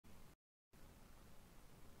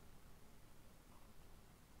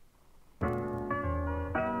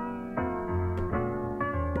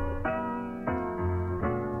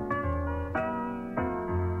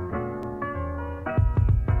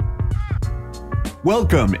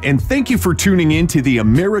Welcome, and thank you for tuning in to the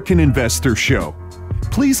American Investor Show.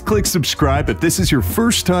 Please click subscribe if this is your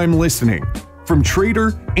first time listening. From trader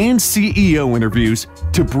and CEO interviews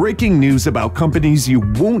to breaking news about companies you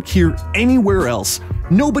won't hear anywhere else,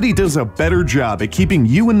 nobody does a better job at keeping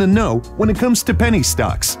you in the know when it comes to penny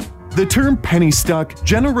stocks. The term penny stock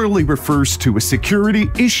generally refers to a security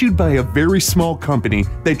issued by a very small company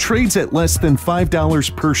that trades at less than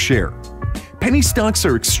 $5 per share. Penny stocks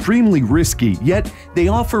are extremely risky, yet they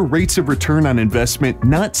offer rates of return on investment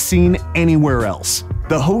not seen anywhere else.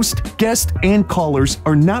 The host, guest, and callers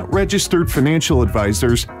are not registered financial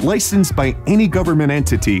advisors licensed by any government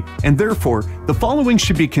entity, and therefore, the following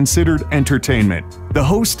should be considered entertainment. The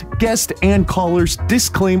host, guest, and callers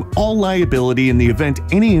disclaim all liability in the event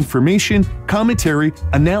any information, commentary,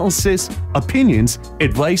 analysis, opinions,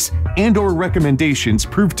 advice, and/or recommendations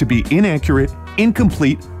prove to be inaccurate,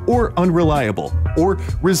 incomplete, or unreliable, or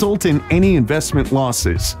result in any investment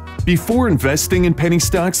losses. Before investing in penny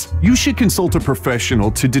stocks, you should consult a professional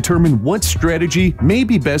to determine what strategy may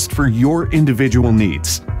be best for your individual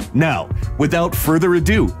needs. Now, without further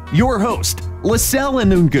ado, your host, LaSalle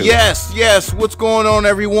Nungu. Yes, what's going on,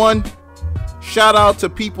 everyone? Shout out to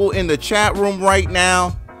people in the chat room right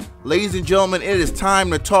now. Ladies and gentlemen, it is time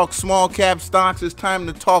to talk small cap stocks. It's time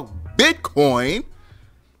to talk Bitcoin,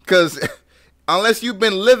 because unless you've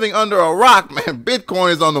been living under a rock, man,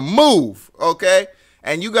 Bitcoin is on the move, okay?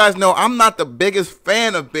 And you guys know I'm not the biggest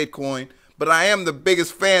fan of Bitcoin, but I am the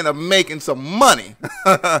biggest fan of making some money.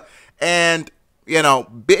 And, you know,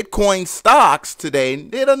 Bitcoin stocks today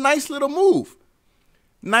did a nice little move.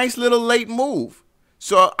 Nice little late move.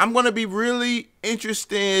 So I'm going to be really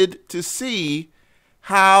interested to see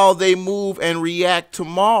how they move and react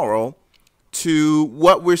tomorrow to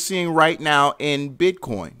what we're seeing right now in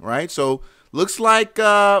Bitcoin, right? So looks like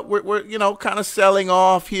we're you know, kind of selling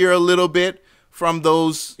off here a little bit from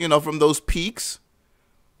those, you know, from those peaks.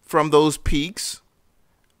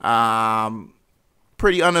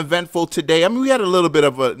 Pretty uneventful today. I mean, we had a little bit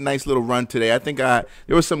of a nice little run today. I think there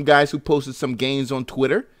were some guys who posted some gains on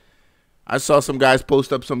Twitter. I saw some guys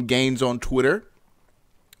post up some gains on Twitter.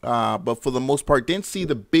 But for the most part, didn't see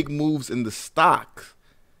the big moves in the stocks,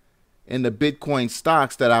 in the Bitcoin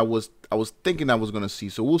stocks that I was thinking I was going to see.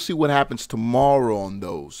 So we'll see what happens tomorrow on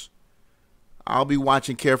those. I'll be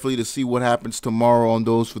watching carefully to see what happens tomorrow on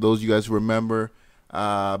those. For those of you guys who remember,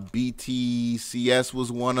 Btsc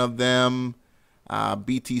was one of them.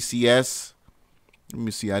 Btcs. Let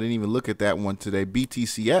me see. I didn't even look at that one today.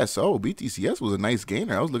 Btcs. Oh, Btcs was a nice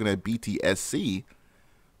gainer. I was looking at Btsc.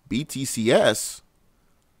 Btcs.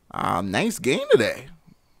 Nice gain today.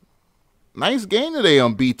 Nice gain today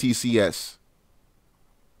on Btcs.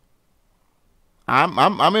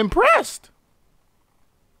 I'm impressed.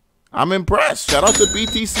 I'm impressed. Shout out to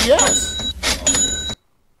BTCS.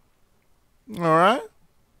 All right.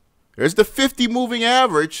 There's the 50 moving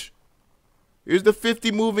average. Here's the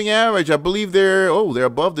 50 moving average. I believe they're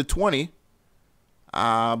above the 20.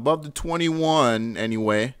 Above the 21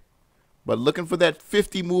 anyway. But looking for that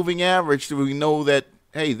 50 moving average so we know that,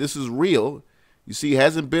 hey, this is real. You see, it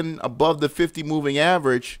hasn't been above the 50 moving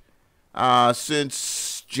average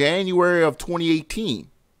since January of 2018.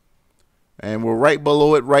 And we're right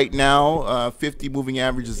below it right now. 50 moving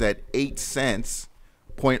average is at 8 cents,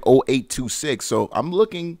 0.0826. So I'm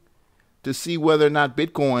looking to see whether or not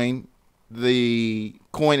Bitcoin, the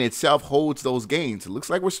coin itself, holds those gains. It looks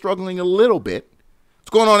like we're struggling a little bit. What's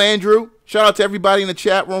going on, Andrew? Shout out to everybody in the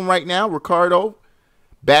chat room right now. Ricardo,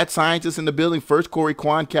 Bad Scientist in the building. First, Corey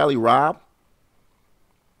Kwan, Cali Rob.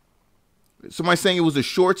 Somebody saying it was a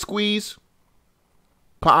short squeeze.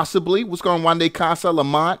 Possibly. What's going on, Wande Casa,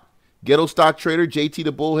 Lamont? Ghetto Stock Trader, JT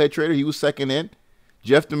the Bullhead Trader, he was second in.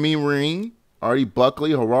 Jeff the Mean Marine, Artie Buckley,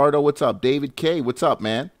 Gerardo, what's up? David K, what's up,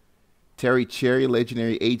 man? Terry Cherry,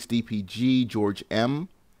 Legendary HDPG, George M.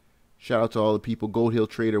 Shout out to all the people. Gold Hill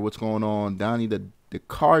Trader, what's going on? Donnie the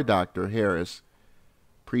Car Doctor Harris.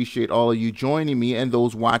 Appreciate all of you joining me and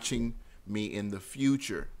those watching me in the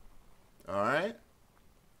future. All right.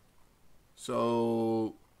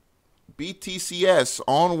 So, BTCS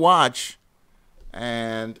on watch.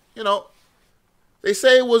 And, you know, they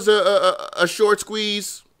say it was a short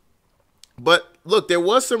squeeze. But, look, there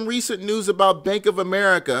was some recent news about Bank of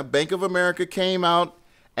America. Bank of America came out,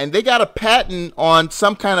 and they got a patent on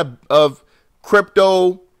some kind of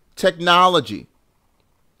crypto technology.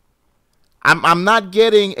 I'm not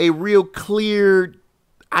getting a real clear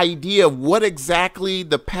idea of what exactly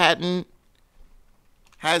the patent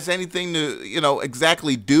has anything to, you know,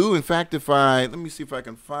 exactly do. In fact, let me see if I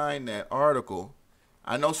can find that article.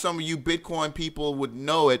 I know some of you Bitcoin people would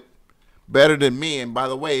know it, better than me. And by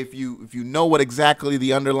the way, if you know what exactly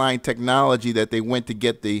the underlying technology that they went to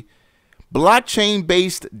get the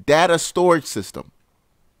blockchain-based data storage system.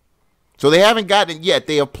 So they haven't gotten it yet.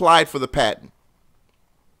 They applied for the patent.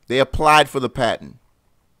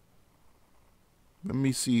 Let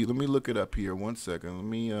me see. Let me look it up here. 1 second. Let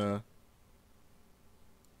me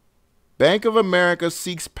Bank of America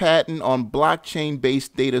seeks patent on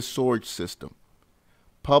blockchain-based data storage system.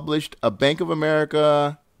 Published a Bank of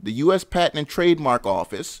America, the U.S. Patent and Trademark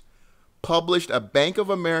Office published a Bank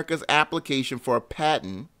of America's application for a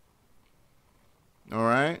patent, all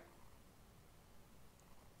right,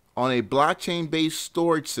 on a blockchain-based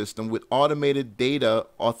storage system with automated data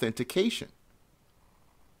authentication.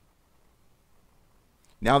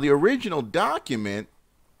 Now, the original document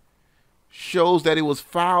shows that it was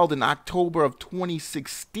filed in October of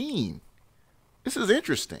 2016. This is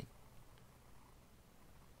interesting.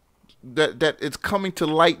 That it's coming to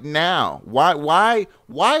light now. Why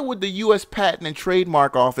would the U.S. Patent and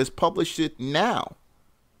Trademark Office publish it now?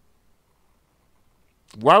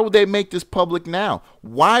 Why would they make this public now?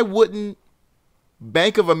 Why wouldn't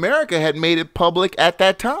Bank of America had made it public at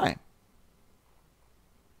that time?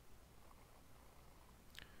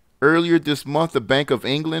 Earlier this month, the Bank of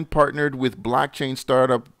England partnered with blockchain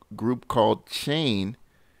startup group called Chain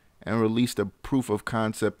and released a proof of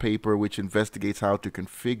concept paper which investigates how to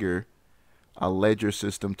configure a ledger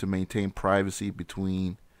system to maintain privacy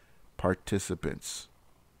between participants.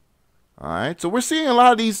 All right, so we're seeing a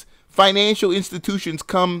lot of these financial institutions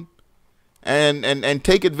come and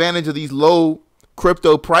take advantage of these low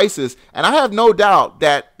crypto prices, and I have no doubt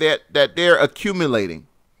that they're accumulating.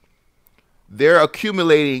 They're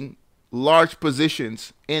accumulating large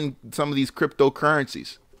positions in some of these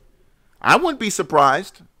cryptocurrencies. I wouldn't be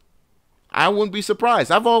surprised.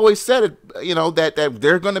 I've always said it, you know, that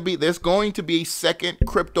there's going to be a second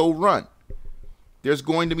crypto run. There's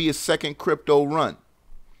going to be a second crypto run.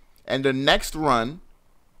 And the next run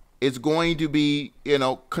is going to be, you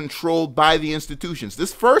know, controlled by the institutions.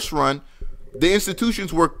 This first run, the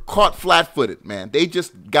institutions were caught flat-footed, man. They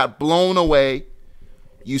just got blown away.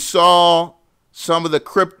 You saw some of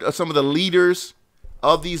the leaders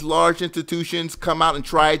of these large institutions come out and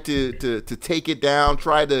try to take it down,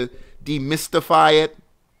 try to demystify it,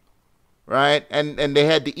 right? And they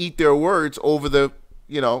had to eat their words over the,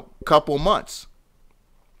 you know, couple months.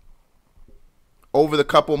 Over the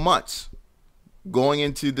couple months going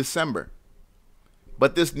into December.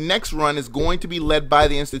 But this next run is going to be led by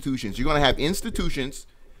the institutions. You're going to have institutions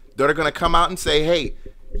that are going to come out and say, hey,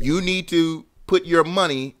 you need to put your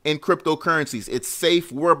money in cryptocurrencies. It's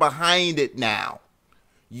safe. We're behind it now.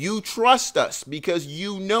 You trust us because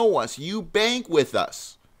you know us. You bank with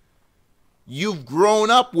us. You've grown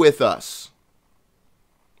up with us.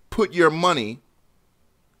 Put your money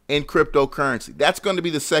in cryptocurrency. That's going to be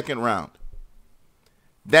the second round.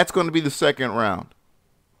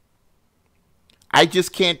 I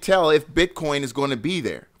just can't tell if Bitcoin is going to be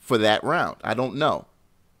there for that round. I don't know.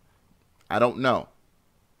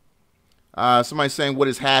 Somebody's saying, what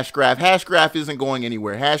is Hashgraph? Hashgraph isn't going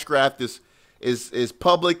anywhere. Hashgraph is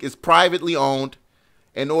public, is privately owned.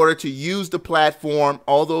 In order to use the platform,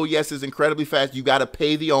 although, yes, it's incredibly fast, you got to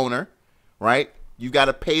pay the owner, right? You got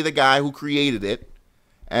to pay the guy who created it.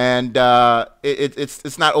 And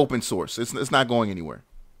it's not open source. It's not going anywhere.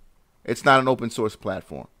 It's not an open source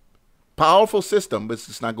platform. Powerful system, but it's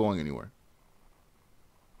just not going anywhere.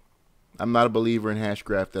 I'm not a believer in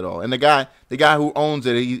Hashgraph at all. And the guy who owns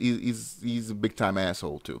it, he's a big time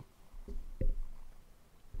asshole too.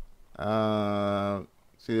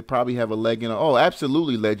 See, they probably have a leg in. Oh,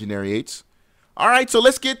 absolutely, Legendary 8s. All right, so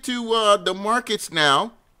let's get to the markets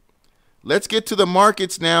now.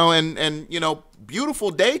 And you know,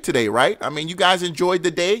 beautiful day today, right? I mean, you guys enjoyed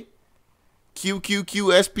the day.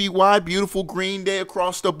 QQQSPY, beautiful green day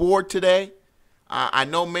across the board today. I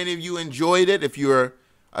know many of you enjoyed it. If you're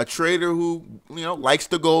a trader who, you know, likes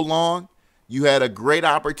to go long, you had a great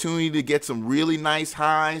opportunity to get some really nice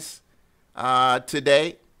highs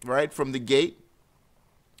today, right, from the gate.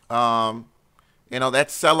 You know,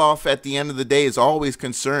 that sell-off at the end of the day is always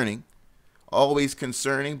concerning.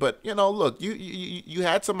 But, you know, look, you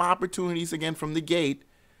had some opportunities again from the gate,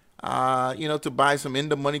 you know, to buy some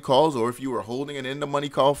in-the-money calls, or if you were holding an in-the-money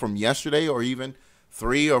call from yesterday or even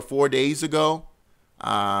 3 or 4 days ago,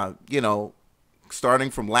 you know,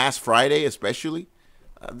 starting from last Friday especially,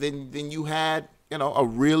 then you had, you know, a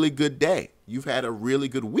really good day. You've had a really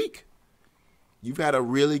good week.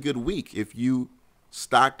 If you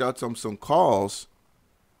stocked out some calls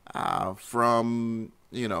from,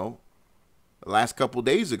 you know, the last couple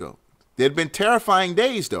days ago. There'd been terrifying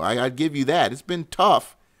days, though. I'd give you that. It's been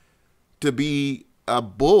tough to be a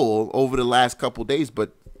bull over the last couple days,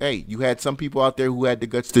 but hey, you had some people out there who had the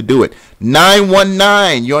guts to do it.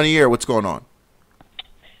 919, you're on the air. What's going on?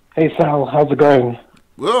 Hey, Sal. How's it going?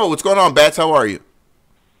 Whoa, what's going on, Bats? How are you?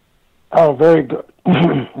 Oh, very good.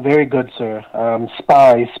 Very good, sir.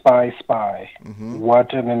 Spy.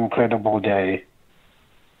 What an incredible day.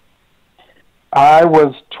 I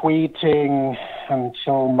was tweeting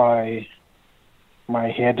until my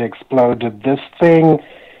head exploded. This thing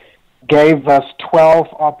gave us 12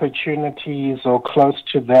 opportunities or close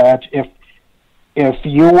to that. If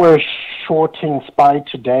you were shorting SPY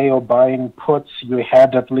today or buying puts, you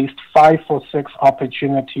had at least 5 or 6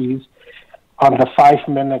 opportunities on the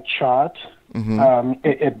 5-minute chart.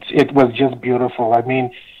 It was just beautiful. I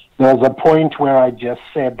mean, there was a point where I just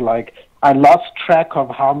said, like, I lost track of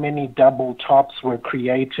how many double tops were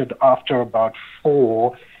created after about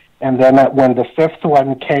 4. And then when the 5th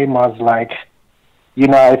one came, I was like, you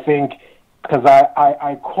know, I think, because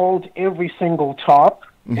I called every single top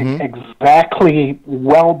exactly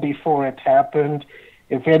well before it happened.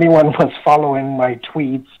 If anyone was following my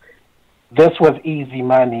tweets, this was easy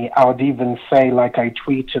money. I would even say, like I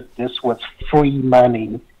tweeted, this was free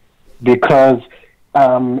money, because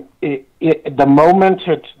the moment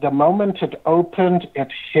it opened,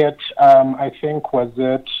 it hit. I think was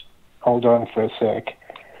it. Hold on for a sec.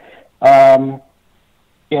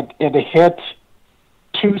 It hit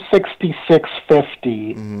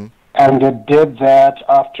 266.50, and it did that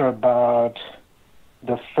after about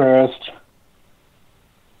the first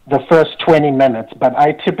 20 minutes. But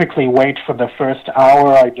I typically wait for the first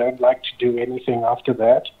hour. I don't like to do anything after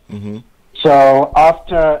that. So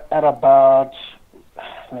at about,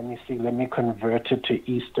 let me convert it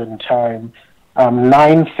to Eastern time,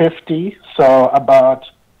 9:50. So about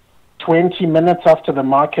 20 minutes after the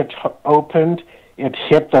market opened, it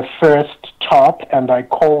hit the first top, and I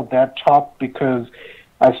called that top because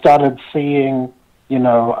I started seeing, you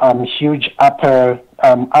know, huge upper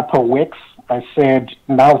wicks. I said,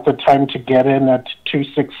 now's the time to get in at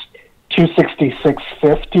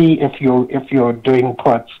 266.50 if you're doing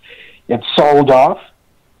puts. It sold off.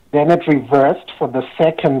 Then it reversed for the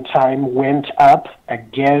second time, went up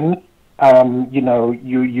again. You know,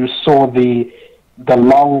 you saw the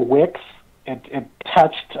long wicks. It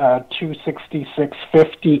touched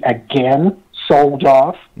 266.50 again, sold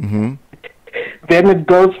off. Then it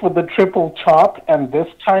goes for the triple top, and this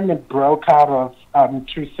time it broke out of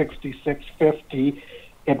 266.50.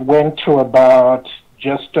 It went to about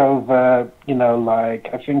just over, you know, like,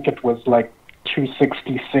 I think it was like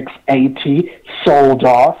 266.80, sold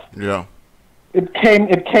off. Yeah. It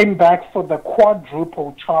came back for the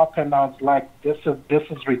quadruple top, and I was like, this is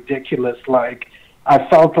ridiculous. Like, I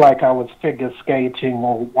felt like I was figure skating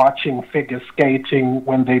or watching figure skating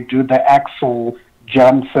when they do the axle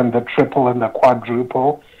jumps and the triple and the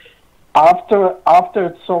quadruple. After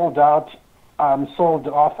it sold off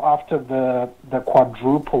after the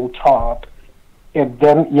quadruple top, it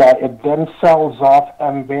then sells off,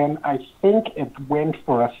 and then I think it went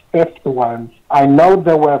for a 5th one. I know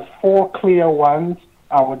there were 4 clear ones.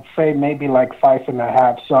 I would say maybe like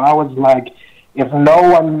 5.5. So I was like, if no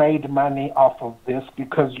one made money off of this,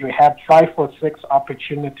 because you had 5 or 6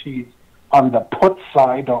 opportunities on the put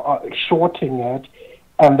side or shorting it,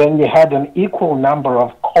 and then you had an equal number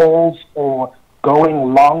of calls or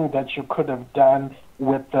going long that you could have done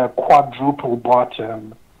with the quadruple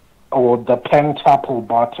bottom or the pentuple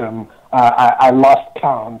bottom. I lost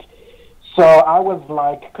count. So I was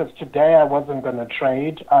like, because today I wasn't going to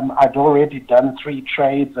trade. I'd already done 3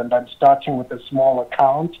 trades, and I'm starting with a small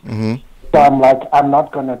account. So I'm like, I'm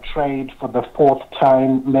not going to trade for the 4th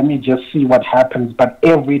time. Let me just see what happens. But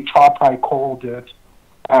every top I called it.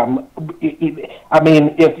 I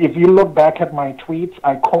mean, if you look back at my tweets,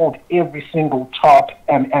 I called every single top,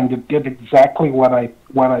 and it did exactly what I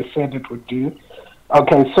said it would do.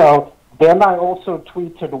 Okay, so then I also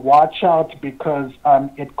tweeted, watch out, because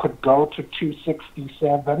it could go to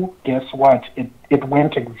 267. Guess what? It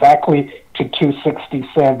went exactly to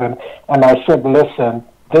 267. And I said, listen,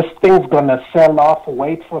 this thing's going to sell off,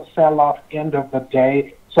 wait for sell-off, end of the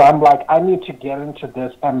day. So I'm like, I need to get into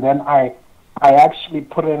this. And then I actually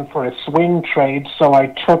put in for a swing trade, so I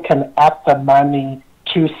took an at-the-money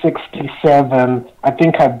 267. I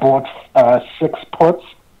think I bought 6 puts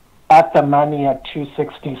at the money at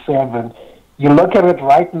 267. You look at it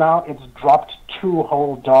right now, it's dropped $2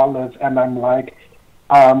 whole, and I'm like,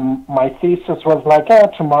 my thesis was like,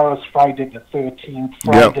 tomorrow's Friday the 13th.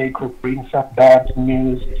 Friday could bring some bad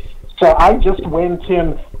news. So I just went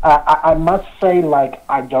in. I must say, like,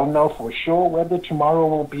 I don't know for sure whether tomorrow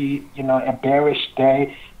will be, you know, a bearish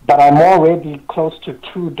day, but I'm already close to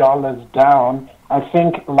 $2 down. I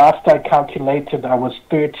think last I calculated, I was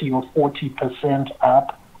 30 or 40%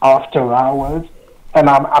 up after hours, and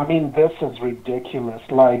I mean, this is ridiculous.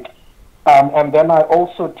 Like, and then I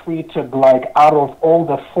also tweeted, like, out of all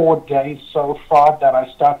the 4 days so far that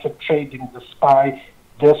I started trading the SPY,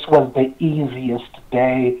 this was the easiest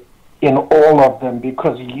day in all of them,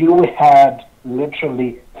 because you had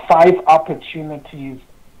literally 5 opportunities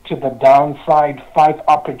to the downside, 5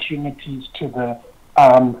 opportunities to the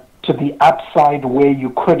upside where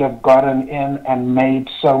you could have gotten in and made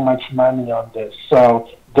so much money on this. So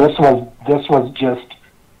this was just,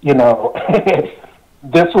 you know,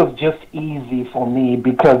 this was just easy for me,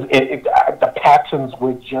 because the patterns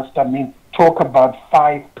were just, I mean, talk about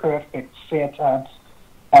 5 perfect setups.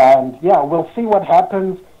 And yeah, we'll see what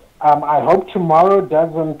happens. I hope tomorrow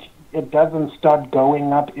doesn't start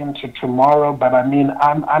going up into tomorrow, but I mean,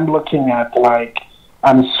 I'm looking at, like,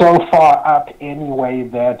 I'm so far up anyway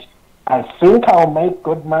that I think I'll make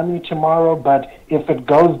good money tomorrow, but if it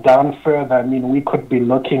goes down further, I mean, we could be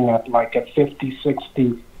looking at like a 50,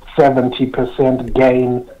 60, 70%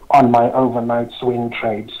 gain on my overnight swing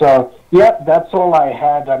trade. So yeah, that's all I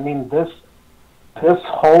had. I mean, this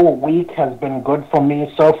whole week has been good for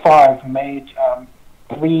me. So far I've made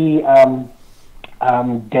 3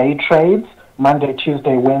 day trades, Monday,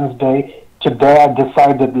 Tuesday, Wednesday. Today I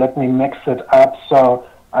decided, let me mix it up. So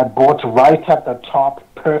I bought right at the top,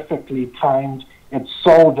 perfectly timed. It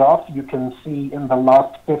sold off, you can see, in the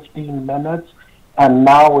last 15 minutes, and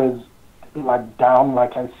now is like down,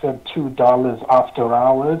 like I said, $2 after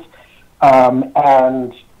hours.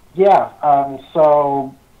 And yeah,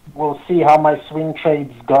 so we'll see how my swing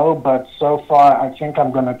trades go, but so far I think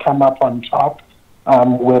I'm going to come up on top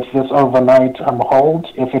with this overnight hold.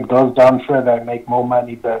 If it goes down further, I make more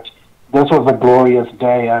money, but this was a glorious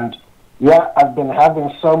day, and yeah, I've been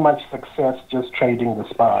having so much success just trading the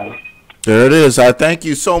SPY. There it is. I thank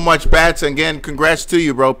you so much, Bats. Again, congrats to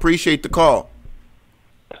you, bro. Appreciate the call.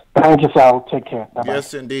 Thank you, Sal. Take care. Bye-bye.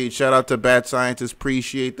 Yes, indeed. Shout out to Bat Scientist.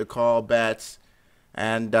 Appreciate the call, Bats.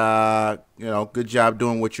 And, you know, good job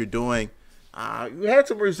doing what you're doing. You had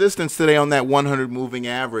some resistance today on that 100 moving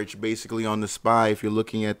average, basically on the SPY, if you're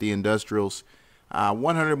looking at the industrials.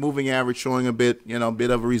 100 moving average showing a bit, you know,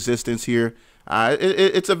 bit of a resistance here.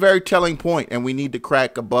 It's a very telling point, and we need to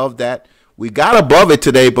crack above that. We got above it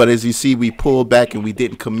today, but as you see, we pulled back and we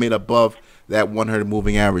didn't commit above that 100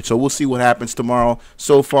 moving average. So we'll see what happens tomorrow.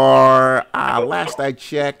 So far, last I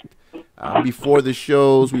checked, before the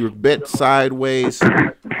shows, we were bit sideways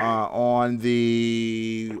on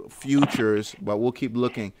the futures, but we'll keep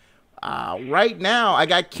looking. Right now, I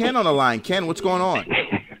got Ken on the line. Ken, what's going on?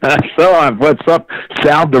 So, what's up,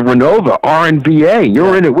 Sal? The Renova RNVA.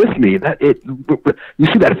 You're in it with me. You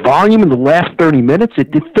see that volume in the last 30 minutes? It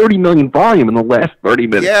did 30 million volume in the last 30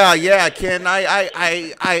 minutes. Yeah, Ken.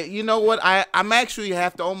 I you know what? I'm actually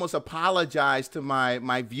have to almost apologize to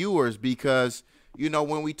my viewers, because you know,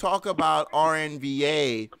 when we talk about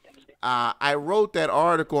RNVA, I wrote that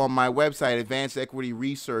article on my website, Advanced Equity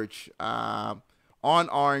Research, on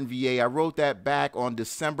RNVA. I wrote that back on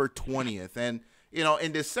December 20th, and you know,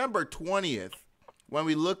 in December 20th, when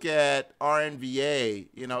we look at RNVA,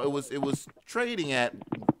 you know, it was trading at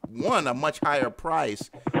a much higher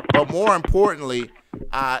price, but more importantly,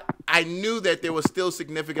 I knew that there was still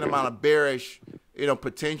significant amount of bearish, you know,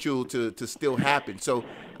 potential to still happen. So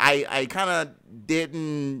I kind of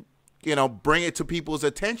didn't, you know, bring it to people's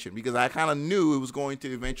attention, because I kind of knew it was going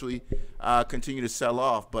to eventually continue to sell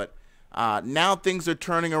off. But now things are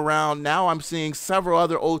turning around. Now I'm seeing several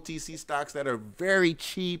other OTC stocks that are very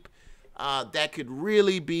cheap, that could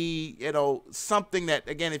really be, you know, something that,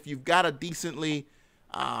 again, if you've got a decently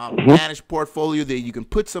managed portfolio that you can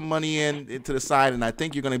put some money into the side, and I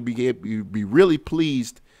think you're going to be really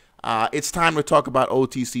pleased. It's time to talk about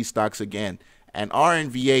OTC stocks again. And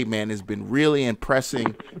RNVA, man, has been really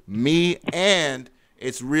impressing me, and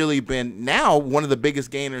it's really been now one of the biggest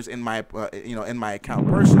gainers in my, you know, in my account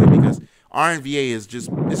personally, because RNVA is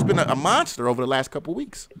it's been a monster over the last couple of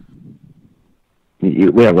weeks.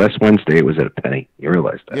 Yeah, last Wednesday it was at a penny. You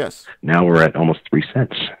realize that? Yes. Now we're at almost 3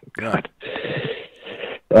 cents. God.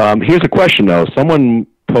 Here's a question though. Someone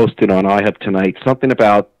posted on iHub tonight something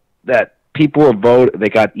about that people they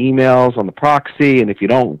got emails on the proxy, and if you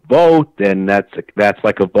don't vote, then that's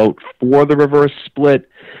like a vote for the reverse split.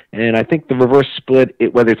 And I think the reverse split,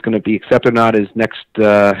 whether it's going to be accepted or not, is next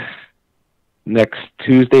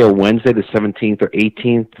Tuesday or Wednesday, the 17th or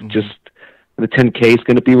 18th. Mm-hmm. Just the 10K is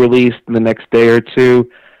going to be released in the next day or two.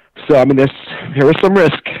 So I mean, there is some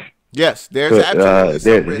risk. Yes, there's absolutely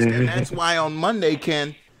some risk, and that's why on Monday,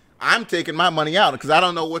 Ken, I'm taking my money out because I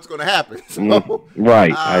don't know what's going to happen. So,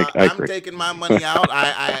 right, I I'm agree. taking my money out.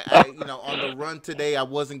 I on the run today, I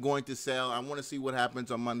wasn't going to sell. I want to see what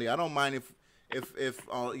happens on Monday. I don't mind if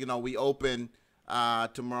we open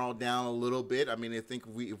tomorrow down a little bit. I mean, I think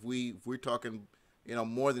if we're talking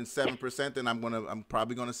more than 7%, then I'm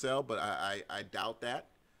probably gonna sell, but I doubt that.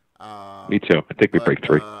 Me too. I think we break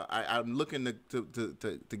 3. I'm looking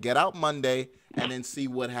to get out Monday and then see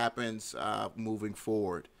what happens moving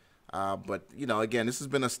forward. But again, this has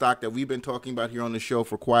been a stock that we've been talking about here on the show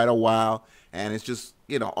for quite a while, and it's just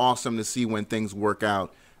awesome to see when things work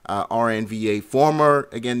out. RNVA, former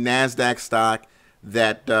NASDAQ stock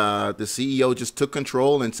that the CEO just took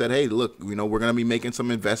control and said, hey, look, we're going to be making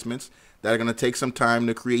some investments that are going to take some time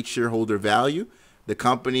to create shareholder value. The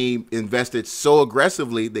company invested so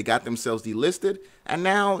aggressively, they got themselves delisted. And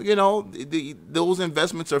now, those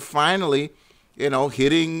investments are finally,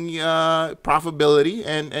 hitting profitability,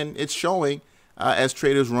 and it's showing as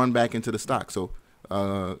traders run back into the stock. So,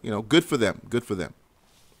 good for them. Good for them.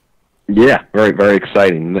 Yeah, very, very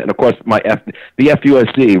exciting. And of course, the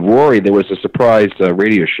FUSC, Rory, there was a surprise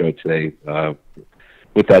radio show today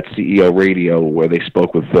with that CEO radio where they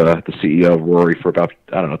spoke with the CEO, Rory, for about,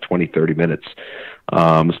 20, 30 minutes.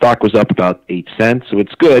 The stock was up about 8 cents, so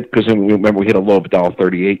it's good because remember we hit a low of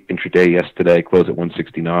 $1.38 intraday yesterday, closed at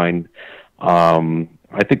 169.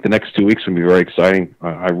 I think the next 2 weeks will be very exciting.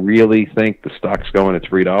 I really think the stock's going to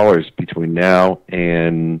 $3 between now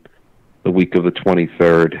and the week of the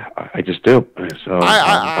 23rd. I just do. So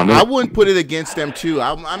I wouldn't put it against them too.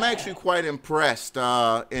 I'm actually quite impressed in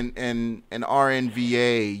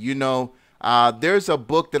RNVA. There's a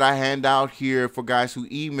book that I hand out here for guys who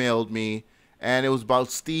emailed me, and it was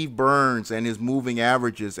about Steve Burns and his moving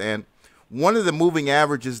averages. And one of the moving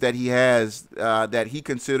averages that he has that he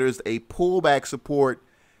considers a pullback support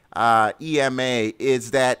EMA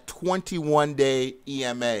is that 21-day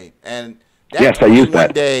EMA. And that I used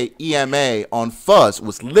that. 21-day EMA on Fuzz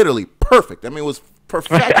was literally perfect. I mean, it was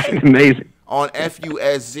perfection. Amazing. On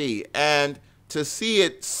FUSZ. And to see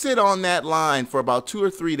it sit on that line for about 2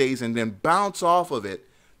 or 3 days and then bounce off of it,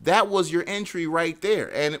 that was your entry right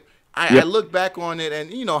there. And I look back on it,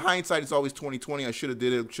 and, hindsight is always 20/20. I should have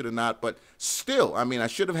did it, should have not. But still, I mean, I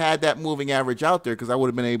should have had that moving average out there because I would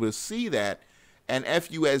have been able to see that. And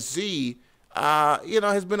FUSZ,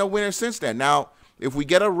 has been a winner since then. Now, if we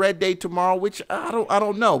get a red day tomorrow, which I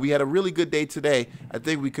don't know. We had a really good day today. I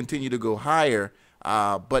think we continue to go higher.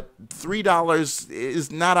 But $3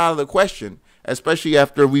 is not out of the question, especially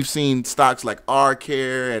after we've seen stocks like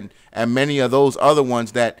R-Care and many of those other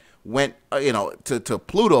ones that went, to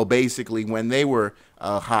Pluto basically when they were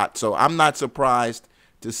hot. So I'm not surprised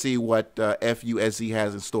to see what FUSZ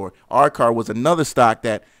has in store. R-Car was another stock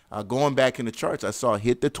that, going back in the charts, I saw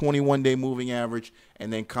hit the 21-day moving average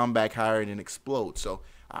and then come back higher and then explode. So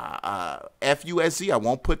FUSZ, I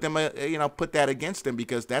won't put them, put that against them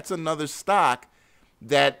because that's another stock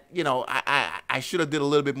that, I should have did a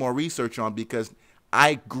little bit more research on because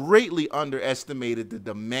I greatly underestimated the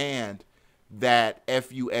demand that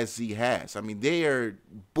FUSZ has. I mean, they are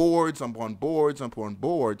boards upon boards upon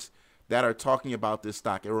boards that are talking about this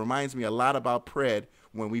stock. It reminds me a lot about Pred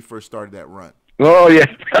when we first started that run. Oh, yeah.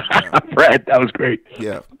 Fred, that was great.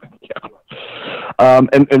 Yeah.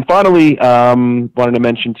 And finally, wanted to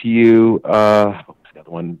mention to you, what was the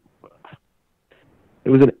other one? It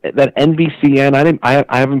was that Nvcn.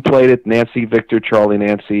 I haven't played it. Nancy, Victor, Charlie,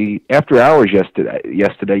 Nancy. After hours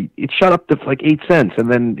yesterday, it shot up to like 8 cents,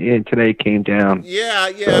 and then today it came down. Yeah.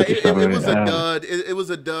 It was a dud. It was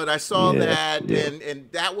a dud. I saw that,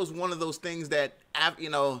 and that was one of those things that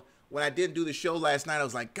when I didn't do the show last night, I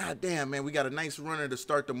was like, God damn, man, we got a nice runner to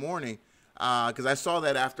start the morning. Because I saw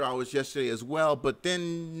that after hours yesterday as well, but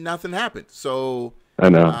then nothing happened. So I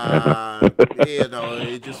know.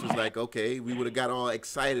 It just was like, okay, we would have got all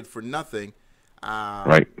excited for nothing.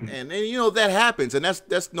 Right. And that happens, and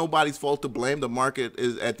that's nobody's fault to blame. The market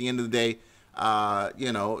is, at the end of the day,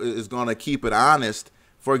 is going to keep it honest.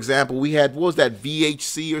 For example, we had, what was that,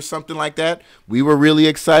 VHC or something like that? We were really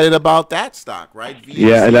excited about that stock, right? VHC,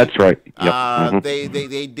 yeah, that's right. Yep.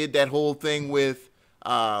 They did that whole thing with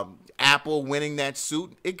Apple winning that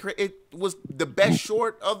suit. It was the best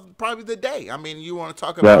short of probably the day. I mean, you want to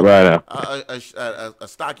talk about a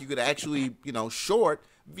stock you could actually, short.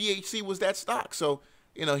 VHC was that stock. So,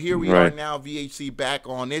 here we are now, VHC back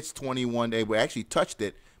on its 21-day. We actually touched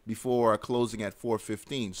it before closing at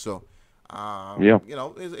 415. So,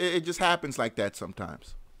 it just happens like that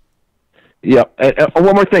sometimes. Yeah.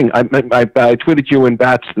 One more thing. I tweeted you and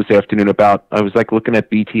Bats this afternoon about, I was like looking at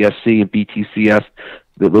BTSC and BTCS.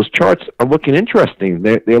 those charts are looking interesting.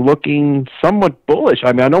 They're looking somewhat bullish.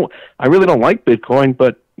 I mean, I really don't like Bitcoin,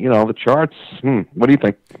 but the charts. What do you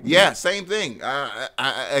think? Yeah, same thing.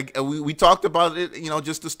 We talked about it,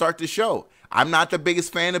 just to start the show. I'm not the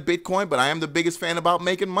biggest fan of Bitcoin, but I am the biggest fan about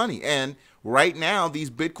making money. And right now, these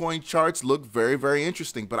Bitcoin charts look very, very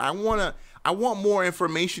interesting. But I want more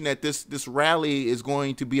information that this rally is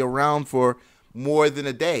going to be around for more than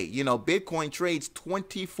a day. Bitcoin trades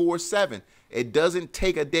 24/7. It doesn't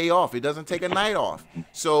take a day off. It doesn't take a night off.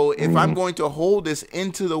 So if I'm going to hold this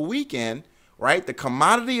into the weekend, right, the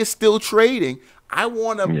commodity is still trading. I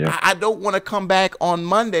don't want to come back on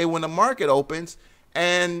Monday when the market opens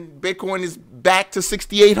and Bitcoin is back to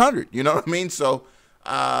 6,800. You know what I mean? So,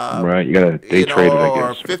 right, you got to day trade it, I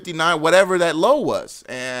guess, or 59, whatever that low was,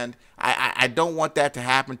 and I don't want that to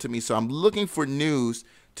happen to me. So I'm looking for news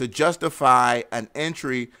to justify an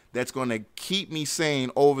entry that's going to keep me sane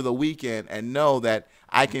over the weekend and know that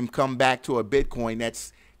I can come back to a Bitcoin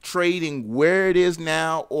that's trading where it is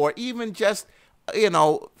now, or even just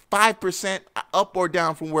 5% up or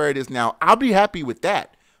down from where it is now. I'll be happy with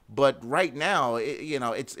that. But right now,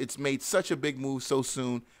 it's made such a big move so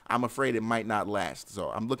soon. I'm afraid it might not last. So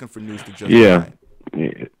I'm looking for news to justify it.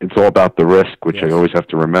 It's all about the risk, which I always have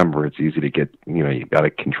to remember. It's easy to get, you got to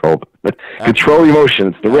control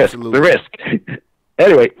emotions. The Absolutely. risk.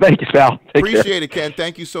 Anyway, thank you, Sal. Appreciate it, Ken.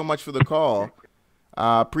 Thank you so much for the call.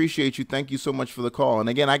 Appreciate you. Thank you so much for the call. And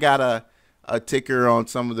again, I got a ticker on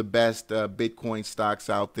some of the best Bitcoin stocks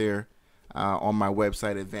out there on my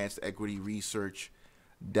website,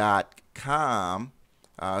 advancedequityresearch.com.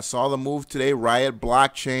 Saw the move today, Riot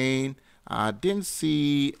Blockchain. Didn't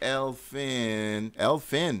see Elfin.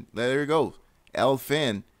 There you go.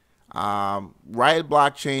 Elfin. Riot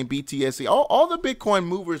Blockchain, Btsc. All the Bitcoin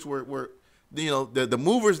movers were the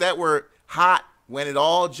movers that were hot when it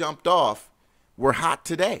all jumped off were hot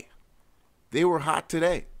today. They were hot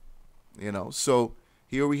today. So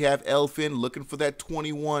here we have Elfin looking for that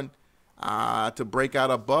 21 to break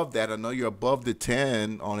out above that. I know you're above the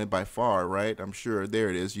 10 on it by far, right? I'm sure. There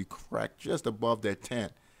it is. You cracked just above that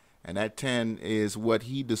 10. And that 10 is what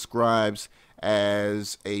he describes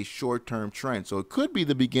as a short-term trend. So it could be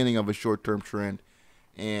the beginning of a short-term trend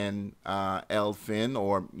in Elfin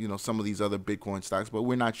or some of these other Bitcoin stocks, but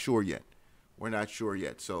we're not sure yet.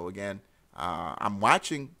 So again, I'm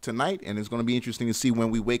watching tonight, and it's going to be interesting to see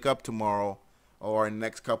when we wake up tomorrow or in the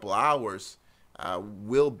next couple hours.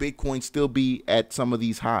 Will Bitcoin still be at some of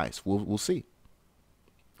these highs? We'll see.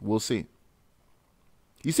 We'll see.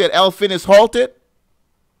 You said Elfin is halted?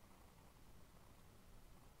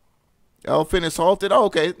 Elfin is halted? Oh,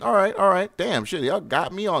 okay. All right. Damn, shit. Y'all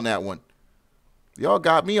got me on that one.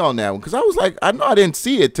 Because I was like, I know I didn't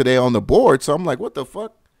see it today on the board, so I'm like, what the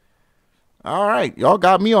fuck? All right. Y'all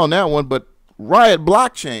got me on that one, but Riot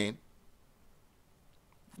Blockchain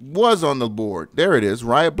was on the board. There it is.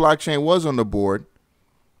 Riot Blockchain was on the board.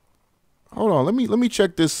 Hold on. Let me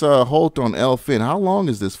check this halt on Elfin. How long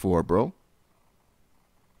is this for, bro?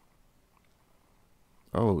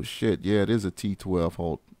 Oh, shit. Yeah, it is a T12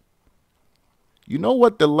 halt. You know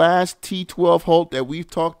what the last T12 halt that we've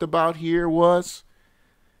talked about here was?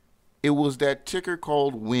 It was that ticker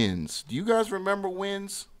called WINS. Do you guys remember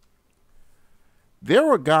WINS? There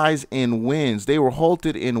were guys in WINS. They were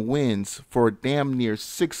halted in WINS for damn near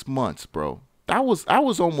 6 months, bro. That was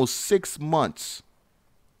almost 6 months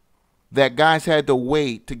that guys had to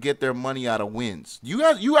wait to get their money out of WINS. You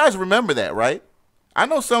guys remember that, right? I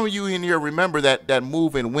know some of you in here remember that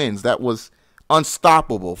move in WINS. That was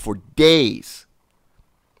unstoppable for days.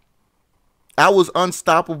 That was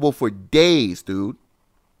unstoppable for days, dude.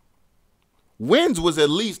 WINS was at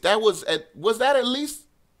least, was that at least?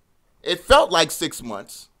 It felt like 6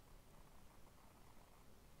 months.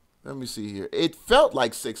 Let me see here. It felt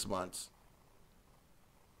like 6 months.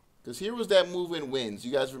 Because here was that move in WINS.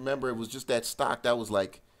 You guys remember it was just that stock that was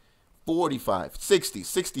like 45, 60,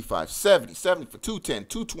 65, 70, 70 for 210,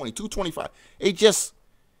 220, 225. It just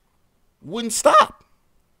wouldn't stop.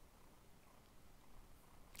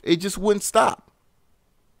 It just wouldn't stop.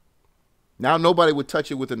 Now nobody would touch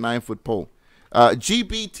it with a 9-foot pole.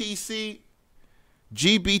 GBTC,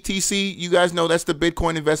 you guys know that's the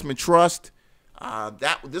Bitcoin Investment Trust.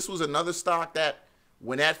 This was another stock that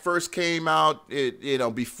when that first came out,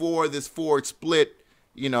 before this Ford split,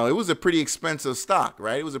 it was a pretty expensive stock,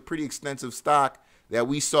 right? It was a pretty expensive stock that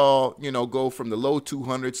we saw, go from the low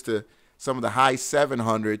 200s to some of the high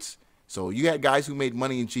 700s. So you had guys who made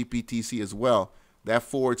money in GBTC as well. That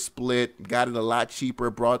Ford split, got it a lot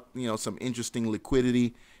cheaper, brought, some interesting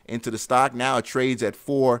liquidity into the stock. Now it trades at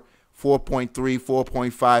 4.3,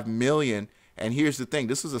 4.5 million. And here's the thing.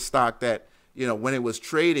 This is a stock that, you know, when it was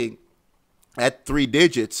trading at 3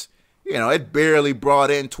 digits, you know, it barely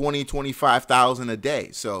brought in 20, 25,000 a day.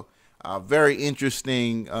 So very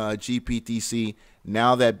interesting GPTC.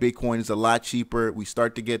 Now that Bitcoin is a lot cheaper, we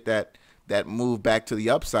start to get that move back to the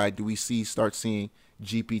upside. Do we start seeing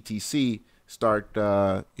GPTC start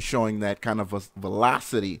showing that kind of a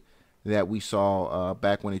velocity that we saw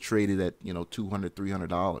back when it traded at, you know, $200,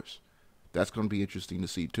 $300? That's going to be interesting to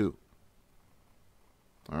see too.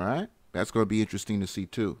 All right, that's going to be interesting to see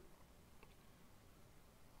too.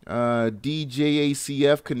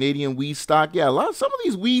 DJACF, Canadian weed stock. Yeah, some of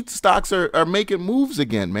these weed stocks are making moves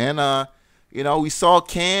again, man. You know, we saw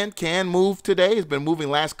Can move today. It's been moving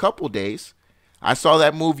last couple days. I saw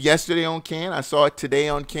that move yesterday on Can. I saw it today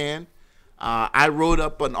on Can. I wrote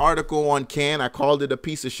up an article on Can. I called it a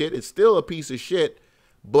piece of shit. It's still a piece of shit.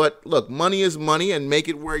 But look, money is money, and make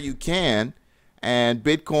it where you can. And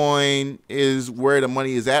Bitcoin is where the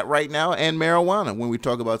money is at right now, and marijuana when we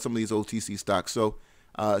talk about some of these OTC stocks. So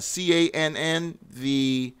CANN,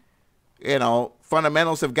 the, you know,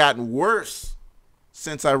 fundamentals have gotten worse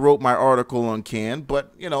since I wrote my article on Can,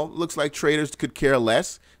 but, you know, looks like traders could care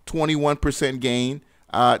less. 21% gain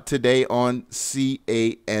today on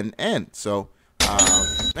CANN. So,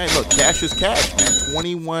 hey, look, cash is cash,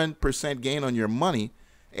 man. 21% gain on your money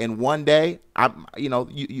in one day. You know,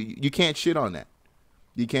 you can't shit on that.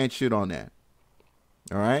 You can't shit on that.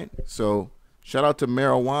 All right. So shout out to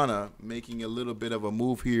marijuana making a little bit of a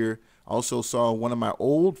move here. Also saw one of my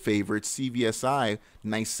old favorites, Cvsi,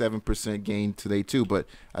 nice 7% gain today too. But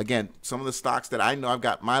again, some of the stocks that I know I've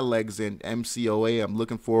got my legs in, Mcoa, I'm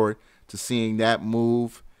looking forward to seeing that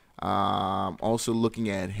move. Also looking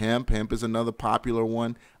at hemp. Hemp is another popular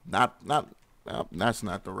one. That's not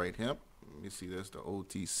the right hemp. Let me see, there's the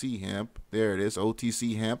OTC hemp. There it is,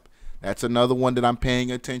 OTC hemp. That's another one that I'm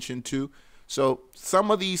paying attention to. So some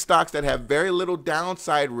of these stocks that have very little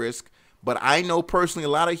downside risk, but I know personally a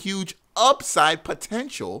lot of huge upside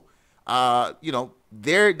potential, you know,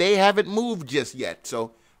 they haven't moved just yet.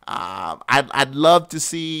 So I'd love to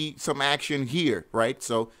see some action here, right?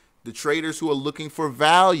 So the traders who are looking for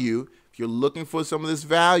value, if you're looking for some of this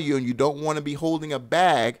value and you don't want to be holding a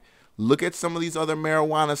bag, look at some of these other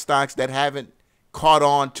marijuana stocks that haven't caught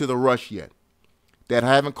on to the rush yet.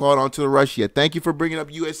 Thank you for bringing up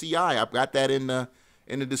USEI. I've got that in the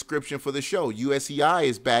description for the show. USEI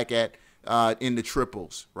is back at in the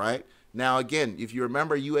triples, right? Now, again, if you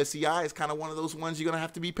remember, USEI is kind of one of those ones you're going to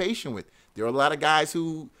have to be patient with. There are a lot of guys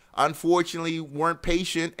who, unfortunately, weren't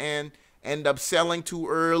patient and end up selling too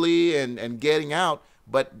early and getting out.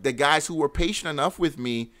 But the guys who were patient enough with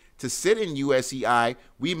me to sit in USEI,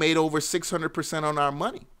 we made over 600% on our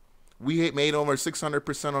money.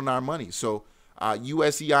 So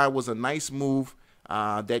USEI was a nice move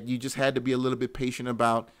that you just had to be a little bit patient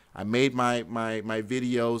about. I made my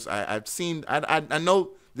videos. I know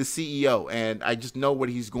the CEO, and I just know what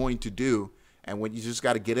he's going to do. And when you just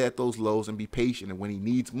got to get at those lows and be patient, and when he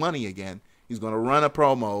needs money again, he's going to run a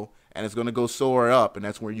promo, and it's going to go soar up, and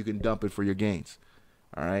that's where you can dump it for your gains.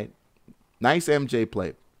 All right, nice MJ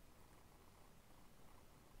play.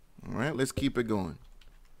 All right, let's keep it going.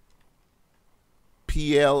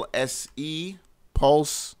 PLSE,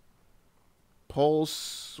 Pulse,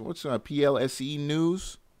 what's PLSE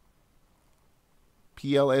News?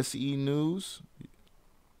 PLSE News.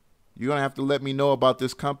 You're going to have to let me know about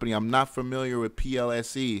this company. I'm not familiar with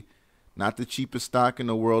PLSE. Not the cheapest stock in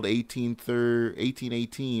the world,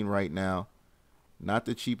 1818 right now. Not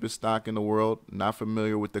the cheapest stock in the world. Not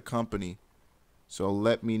familiar with the company. So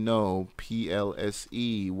let me know,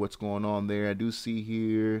 PLSE, what's going on there. I do see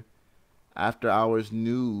here, after hours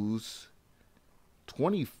news,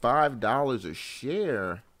 $25 a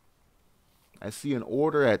share. I see an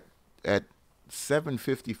order at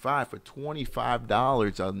 $7.55 for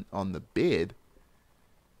 $25 on the bid.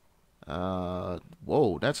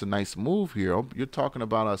 Whoa, that's a nice move here. You're talking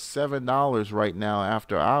about a $7 right now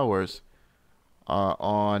after hours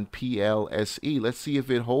on PLSE. Let's see if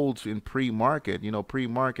it holds in pre-market. You know,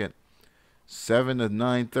 pre-market 7 to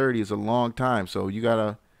 9:30 is a long time, so you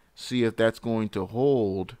gotta see if that's going to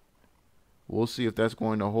hold. We'll see if that's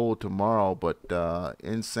going to hold tomorrow, but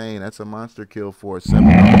insane. That's a monster kill for a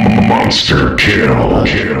 $7. Monster kill. I'll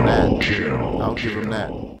give him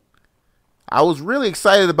that. I was really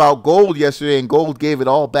excited about gold yesterday, and gold gave it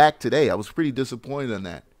all back today. I was pretty disappointed in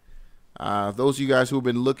that. Those of you guys who have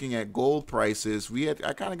been looking at gold prices,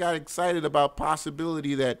 I kind of got excited about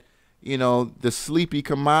possibility that, you know, the sleepy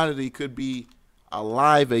commodity could be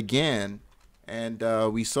alive again, and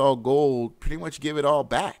we saw gold pretty much give it all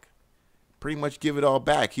back.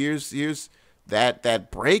 Here's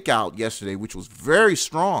that breakout yesterday, which was very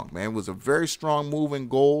strong, man. It was a very strong move in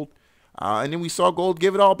gold. And then we saw gold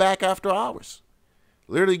give it all back after hours.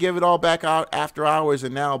 Literally give it all back out after hours,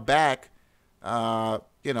 and now back,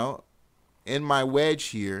 you know, in my wedge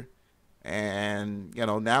here. And, you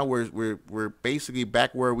know, now we're basically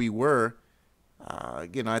back where we were,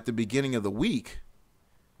 you know, at the beginning of the week.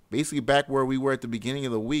 Basically back where we were at the beginning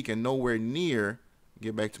of the week, and nowhere near,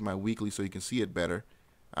 get back to my weekly so you can see it better,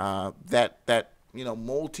 that you know,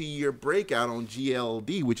 multi-year breakout on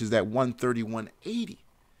GLD, which is that 131.80.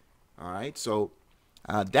 All right, so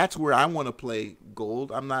that's where I want to play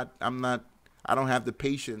gold. I don't have the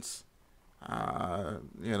patience,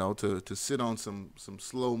 you know, to sit on some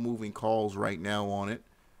slow moving calls right now on it.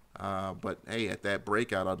 But hey, at that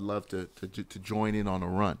breakout, I'd love to join in on a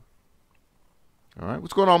run. All right,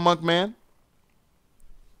 what's going on, Monk Man?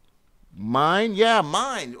 Mine, yeah,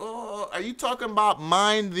 mine. Oh, are you talking about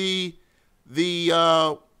mine? The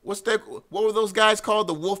what's that? What were those guys called?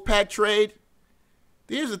 The Wolfpack trade.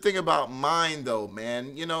 Here's the thing about mine, though,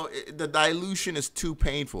 man. You know, the dilution is too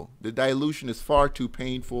painful. The dilution is far too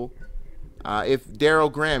painful. If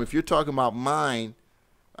Daryl Graham, if you're talking about mine,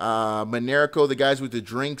 Monerico, the guys with the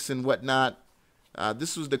drinks and whatnot,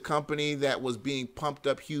 this was the company that was being pumped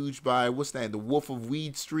up huge by, what's that, the Wolf of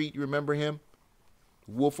Weed Street. You remember him?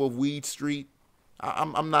 Wolf of Weed Street.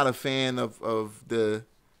 I'm not a fan of the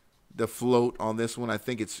float on this one. I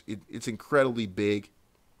think it's incredibly big.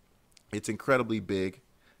 It's incredibly big,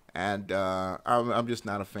 and I'm just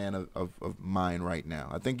not a fan of mine right now.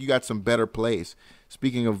 I think you got some better plays.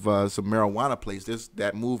 Speaking of some marijuana plays, there's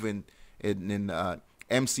that move in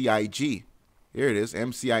Mcig. Here it is.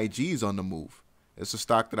 Mcig is on the move. It's a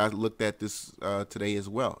stock that I looked at this today as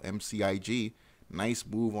well. Mcig, nice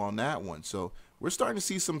move on that one. So we're starting to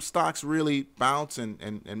see some stocks really bounce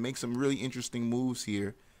and make some really interesting moves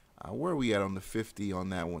here. Where are we at on the 50 on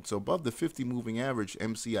that one? So above the 50 moving average,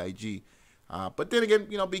 Mcig. But then again,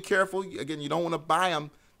 you know, be careful. Again, you don't want to buy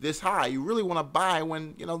them this high. You really want to buy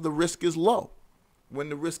when, you know, the risk is low. When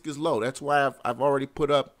the risk is low. That's why I've already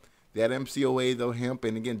put up that Mcoa, though, hemp.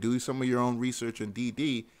 And again, do some of your own research on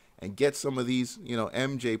DD and get some of these, you know,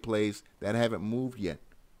 MJ plays that haven't moved yet.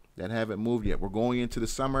 We're going into the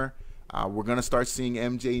summer. We're going to start seeing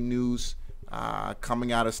MJ news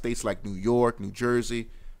coming out of states like New York, New Jersey.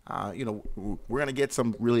 You know, we're going to get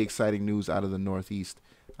some really exciting news out of the Northeast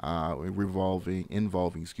involving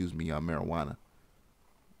marijuana.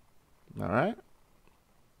 All right.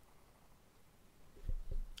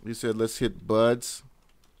 You said let's hit buds.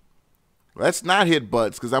 Let's not hit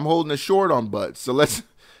buds because I'm holding a short on buds. So let's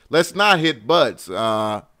not hit buds. You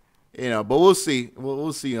know, but we'll see.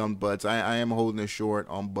 We'll see on buds. I am holding a short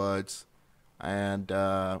on buds, and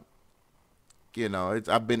you know,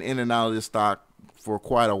 I've been in and out of this stock for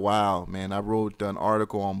quite a while, man. I wrote an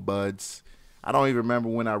article on buds. I don't even remember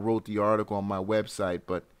when I wrote the article on my website,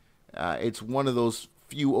 but it's one of those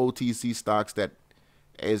few OTC stocks that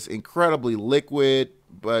is incredibly liquid,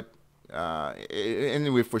 but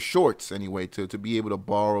anyway, for shorts anyway, to be able to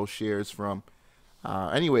borrow shares from.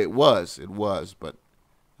 Anyway, it was, but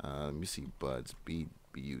let me see, buds,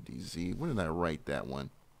 BUDZ. When did I write that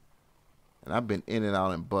one? And I've been in and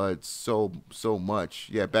out in buds so much.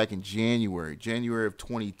 Yeah, back in January of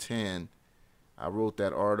 2010, I wrote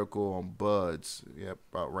that article on buds. Yep,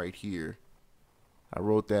 about right here. I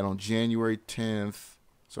wrote that on January 10th.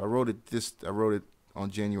 So I wrote it on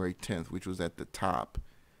January 10th, which was at the top.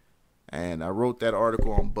 And I wrote that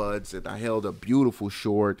article on buds, and I held a beautiful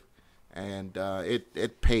short, and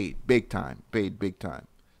it paid big time.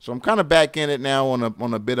 So I'm kind of back in it now on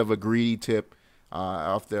a bit of a greedy tip.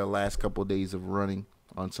 Off their last couple of days of running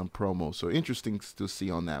on some promos. So interesting to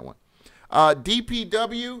see on that one.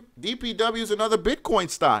 DPW is another Bitcoin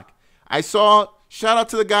stock. I saw, shout out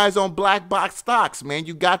to the guys on Black Box Stocks, man.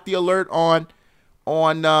 You got the alert on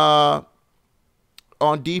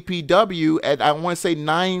DPW at, I want to say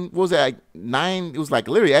 9, what was that, 9, it was like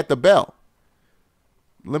literally at the bell.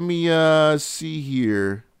 Let me see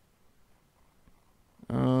here.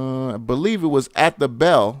 I believe it was at the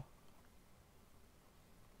bell.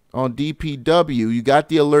 On DPW, you got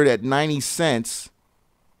the alert at 90 cents.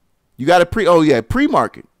 You got it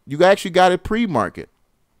pre-market. You actually got it pre-market.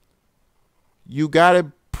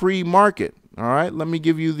 All right, let me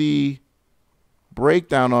give you the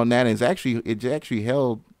breakdown on that. It actually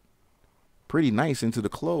held pretty nice into the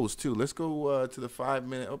close too. Let's go to the 5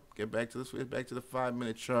 minute. Oh, get back to this. Get back to the 5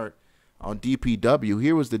 minute chart on DPW.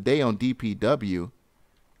 Here was the day on DPW,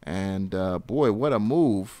 and boy, what a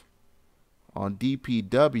move on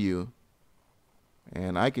DPW.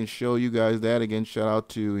 And I can show you guys that again. Shout out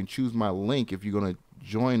to and choose my link if you're going to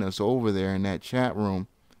join us over there in that chat room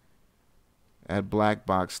at Black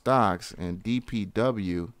Box Stocks. And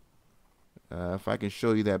DPW, if I can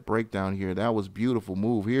show you that breakdown here, that was beautiful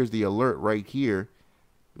move. Here's the alert right here.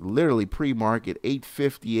 Literally pre-market,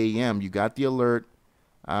 8:50 a.m. You got the alert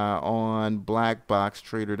on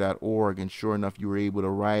blackboxtrader.org, and sure enough, you were able to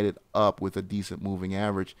ride it up with a decent moving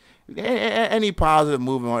average. Any positive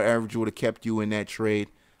moving average would have kept you in that trade.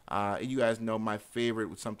 You guys know my favorite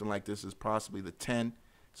with something like this is possibly the 10.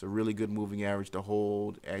 It's a really good moving average to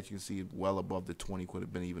hold. As you can see, well above the 20 could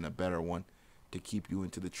have been even a better one to keep you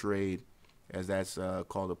into the trade, as that's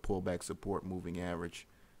called a pullback support moving average.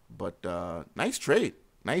 But nice trade.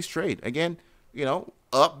 Nice trade. Again, you know,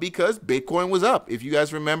 up because Bitcoin was up. If you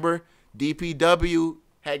guys remember, DPW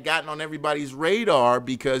had gotten on everybody's radar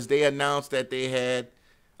because they announced that they had,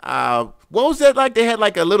 what was that like? They had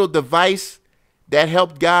like a little device that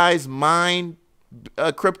helped guys mine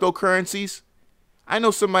cryptocurrencies. I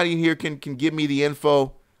know somebody in here can give me the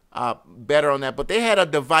info better on that, but they had a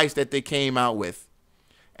device that they came out with.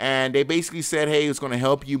 And they basically said, hey, it's going to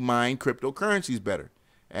help you mine cryptocurrencies better.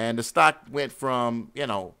 And the stock went from, you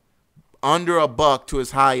know, under $1 to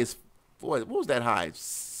as high as, what was that high?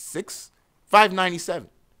 $5.97.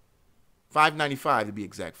 $5.95 to be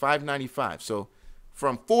exact. $5.95. So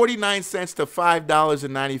from 49 cents to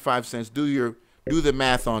 $5.95. Do the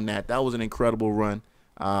math on that. That was an incredible run.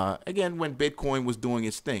 Again, when Bitcoin was doing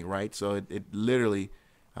its thing, right? So it literally,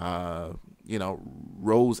 you know,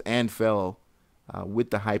 rose and fell with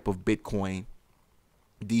the hype of Bitcoin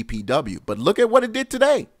DPW. But look at what it did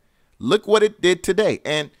today. Look what it did today.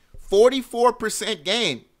 And 44%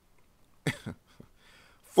 gain.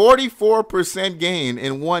 44% gain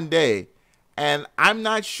in one day. And I'm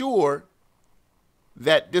not sure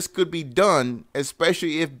that this could be done,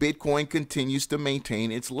 especially if Bitcoin continues to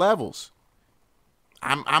maintain its levels.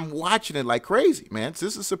 I'm watching it like crazy, man.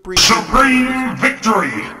 This is supreme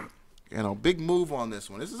victory. You know, big move on this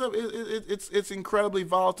one. This is it's incredibly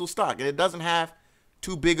volatile stock, and it doesn't have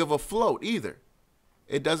too big of a float either.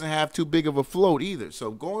 It doesn't have too big of a float either. So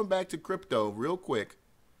going back to crypto real quick,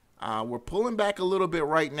 we're pulling back a little bit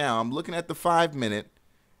right now. I'm looking at the 5-minute,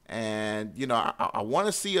 and you know, I want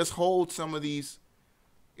to see us hold some of these,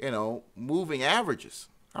 you know, moving averages.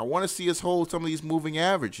 I want to see us hold some of these moving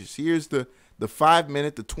averages. Here's the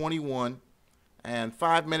 5-minute, the 21, and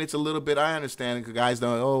 5 minutes a little bit. I understand because guys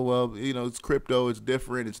don't. Oh well, you know, it's crypto. It's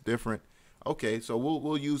different. It's different. Okay, so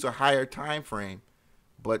we'll use a higher time frame,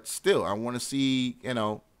 but still, I want to see. You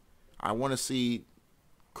know, I want to see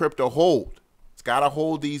crypto hold. It's got to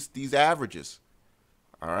hold these averages.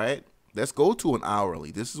 All right, let's go to an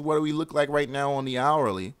hourly. This is what we look like right now on the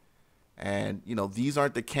hourly, and you know, these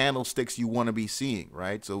aren't the candlesticks you want to be seeing,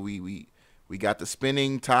 right? So we got the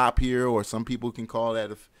spinning top here, or some people can call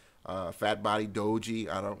that a fat body doji.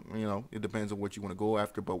 I don't, you know, it depends on what you want to go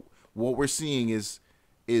after. But what we're seeing is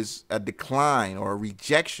a decline or a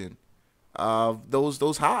rejection of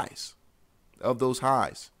those highs,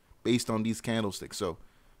 based on these candlesticks. So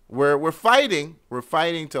we're fighting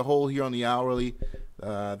to hold here on the hourly,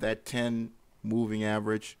 that 10 moving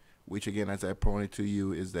average, which again, as I pointed to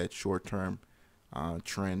you, is that short-term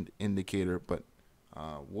trend indicator. But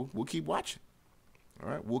we'll keep watching. All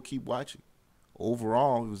right, we'll keep watching.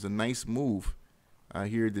 Overall, it was a nice move.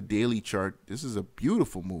 Here, the daily chart. This is a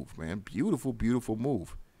beautiful move, man. Beautiful, beautiful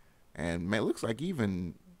move. And man, it looks like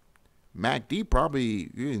even MACD probably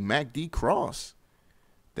MACD cross.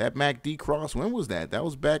 That MACD cross. When was that? That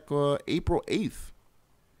was back April 8th.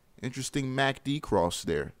 Interesting MACD cross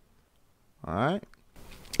there. All right.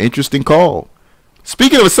 Interesting call.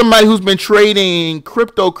 Speaking of somebody who's been trading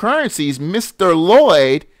cryptocurrencies, Mr.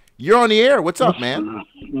 Lloyd, you're on the air. What's up, man?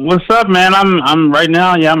 What's up, man? I'm right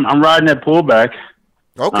now. Yeah, I'm riding that pullback.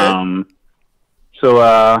 Okay. So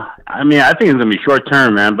I mean, I think it's gonna be short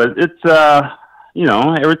term, man. But it's you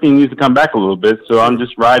know, everything needs to come back a little bit. So I'm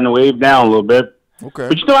just riding the wave down a little bit. Okay.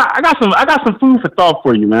 But you know, I got some food for thought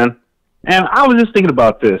for you, man. And I was just thinking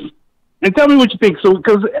about this. And tell me what you think. So,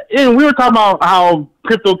 because we were talking about how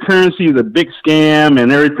cryptocurrency is a big scam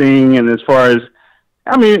and everything, and as far as,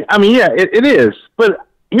 I mean, yeah, it is. But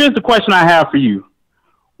here's the question I have for you: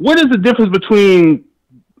 what is the difference between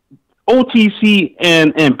OTC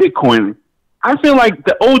and Bitcoin? I feel like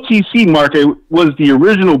the OTC market was the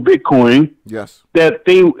original Bitcoin. Yes. That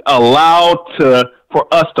they allowed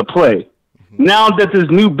for us to play. Mm-hmm. Now that this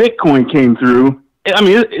new Bitcoin came through, I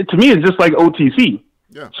mean, to me, it's just like OTC.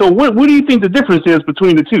 Yeah. So what do you think the difference is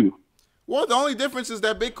between the two? Well, the only difference is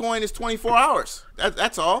that Bitcoin is 24 hours.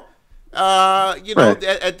 That's all. You know, right.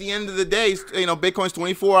 At the end of the day, you know, Bitcoin's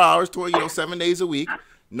 24 hours, 7 days a week,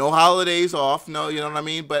 no holidays off, no, you know what I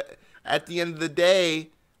mean? But at the end of the day,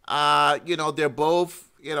 you know, they're both,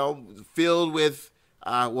 you know, filled with,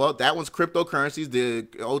 well, that one's cryptocurrencies, the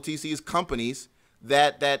OTC is companies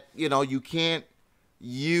that you know, you can't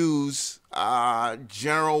use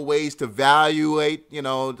general ways to evaluate, you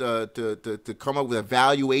know, to come up with a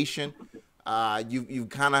valuation. You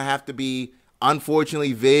kind of have to be,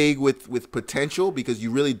 unfortunately, vague with potential, because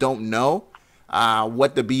you really don't know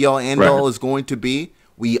what the be all end all is going to be.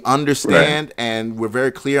 We understand and we're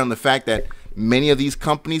very clear on the fact that many of these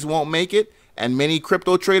companies won't make it, and many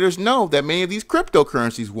crypto traders know that many of these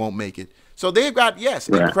cryptocurrencies won't make it. So they've got, yes,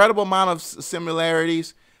 incredible amount of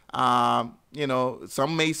similarities. You know,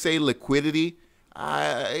 some may say liquidity,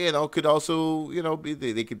 you know, could also, you know, be,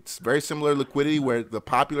 they could, very similar liquidity, where the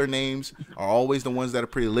popular names are always the ones that are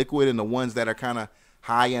pretty liquid, and the ones that are kind of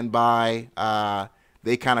high and buy,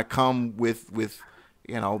 they kind of come with,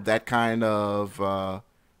 you know, that kind of,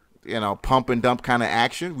 you know, pump and dump kind of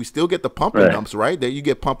action. We still get the pump and dumps, right? There you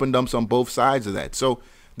get pump and dumps on both sides of that. So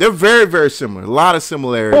they're very, very similar. A lot of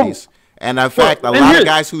similarities. And in fact, a lot of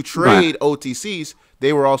guys who trade OTCs,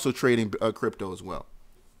 they were also trading crypto as well.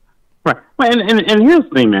 Right. Well, and here's the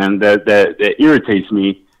thing, man, that irritates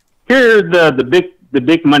me. Here, the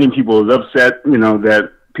big money people is upset, you know,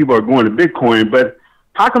 that people are going to Bitcoin, but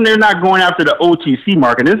how come they're not going after the OTC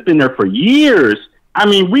market? It's been there for years. I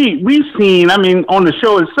mean, we've seen, I mean, on the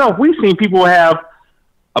show itself, we've seen people have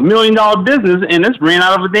 $1 million business and it's ran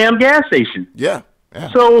out of a damn gas station. Yeah.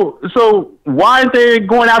 So why aren't they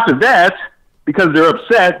going after that? Because they're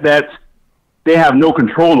upset that they have no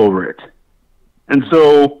control over it. And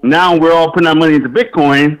so now we're all putting our money into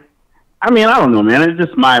Bitcoin. I mean, I don't know, man. It's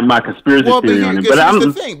just my conspiracy theory on it. But here's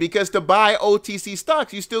the thing, because to buy OTC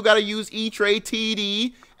stocks, you still got to use E-Trade,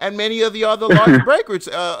 TD, and many of the other large brokerage,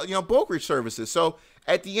 you know, brokerage services. So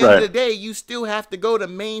at the end of the day, you still have to go to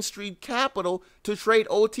Main Street Capital to trade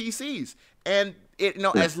OTCs. And you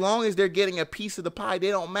know, as long as they're getting a piece of the pie, they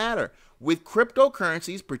don't matter. With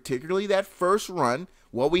cryptocurrencies, particularly that first run,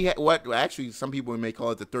 what actually some people may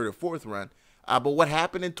call it the third or fourth run, but what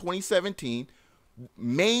happened in 2017?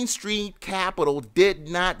 Main Street Capital did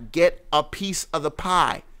not get a piece of the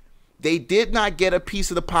pie. They did not get a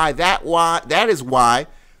piece of the pie. That is why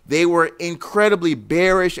they were incredibly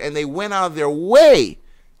bearish, and they went out of their way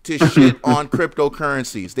to shit on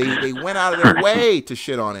cryptocurrencies. They went out of their way to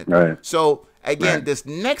shit on it. Right. So again, this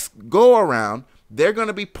next go around, they're going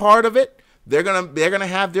to be part of it. They're gonna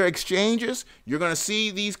have their exchanges. You're gonna see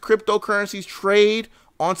these cryptocurrencies trade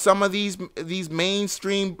on some of these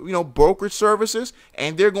mainstream, you know, brokerage services,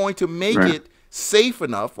 and they're going to make it safe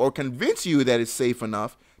enough, or convince you that it's safe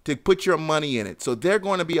enough to put your money in it. So they're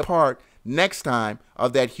going to be a part next time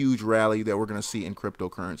of that huge rally that we're going to see in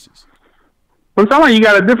cryptocurrencies. Well, it sounds like you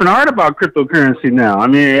got a different art about cryptocurrency now. I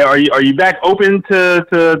mean, are you back open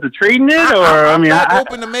to trading it, or I'm not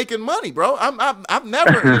open to making money, bro. I've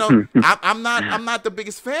never, you know, I'm not the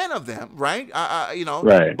biggest fan of them, right? You know,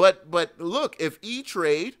 But look, if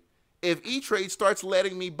E-Trade starts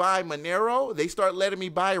letting me buy Monero, they start letting me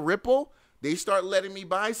buy Ripple, they start letting me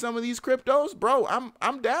buy some of these cryptos, bro.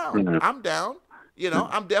 I'm down. I'm down. You know,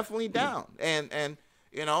 I'm definitely down. And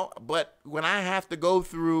you know, but when I have to go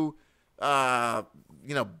through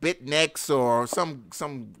you know, Bitnex or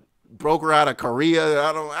some broker out of Korea,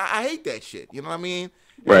 I hate that shit. You know what I mean?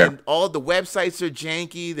 And all the websites are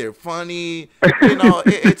janky, they're funny, you know,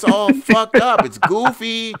 it's all fucked up, it's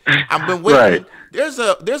goofy. I've been waiting. There's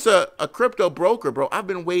a crypto broker, bro. I've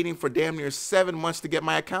been waiting for damn near 7 months to get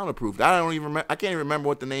my account approved. I can't even remember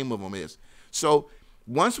what the name of them is. So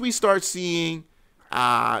once we start seeing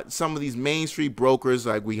some of these Main Street brokers,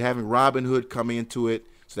 like we having Robinhood coming into it,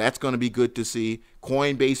 so that's going to be good to see.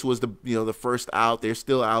 Coinbase was the first out. They're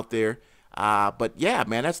still out there. But yeah,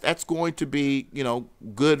 man, that's going to be, you know,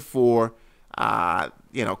 good for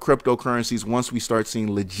you know, cryptocurrencies once we start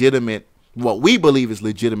seeing legitimate, what we believe is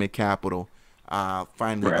legitimate capital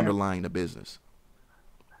finally underlying the business.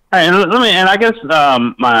 All right, and I guess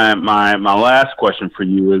my last question for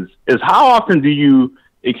you is how often do you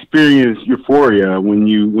experience euphoria when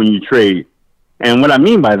you trade? And what I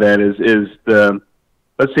mean by that is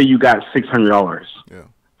let's say you got $600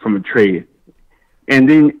 from a trade. And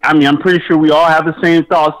then, I mean, I'm pretty sure we all have the same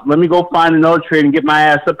thoughts. Let me go find another trade and get my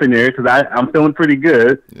ass up in there because I'm feeling pretty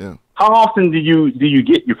good. Yeah. How often do you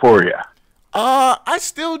get euphoria? I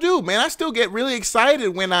still do, man. I still get really excited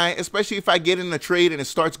when especially if I get in a trade and it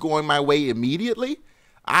starts going my way immediately.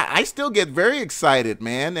 I still get very excited,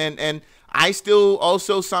 man. And I still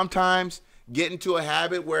also sometimes get into a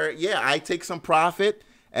habit where, yeah, I take some profit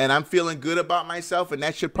and I'm feeling good about myself, and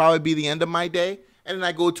that should probably be the end of my day. And then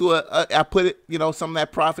I go to I put it, you know, some of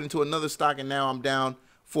that profit into another stock, and now I'm down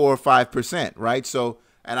 4 or 5%, right? So,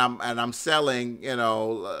 and I'm selling, you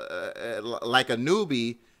know, like a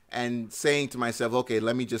newbie, and saying to myself, okay,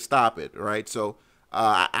 let me just stop it, right? So,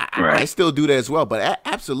 I still do that as well. But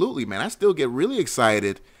absolutely, man, I still get really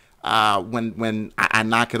excited when I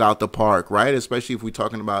knock it out the park, right? Especially if we're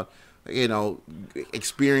talking about, you know,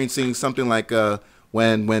 experiencing something like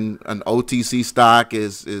when an OTC stock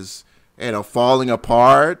is you know, falling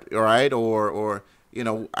apart, right? Or you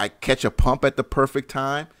know, I catch a pump at the perfect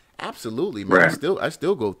time. Absolutely, man. I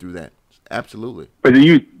still go through that. Absolutely. But do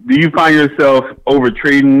you find yourself over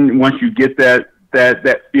trading once you get that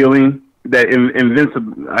feeling, that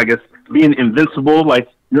invincible? I guess being invincible, like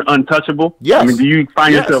you're untouchable. Yes. I mean, do you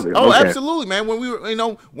find yourself? Oh, okay. Absolutely, man. When we were, you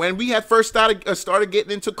know, when we had first started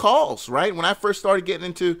getting into calls, right? When I first started getting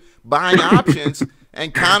into buying options.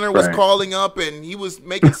 And Connor was calling up, and he was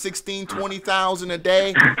making 16, 20,000 a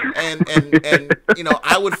day, and you know,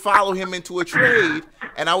 I would follow him into a trade,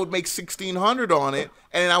 and I would make 1,600 on it,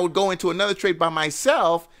 and then I would go into another trade by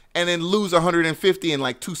myself, and then lose 150 in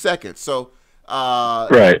like 2 seconds. So, I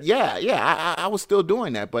was still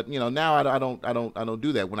doing that, but you know, now I don't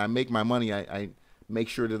do that. When I make my money, I make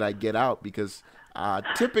sure that I get out, because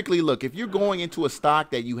typically, look, if you're going into a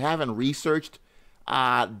stock that you haven't researched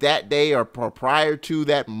that day or prior to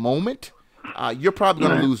that moment, you're probably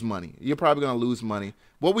going to lose money. You're probably going to lose money.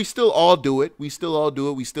 Well, we still all do it. We still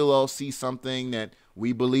all see something that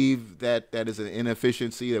we believe that is an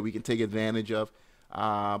inefficiency that we can take advantage of.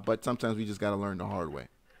 But sometimes we just got to learn the hard way.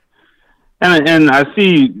 And I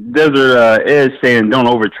see Desert Edge saying don't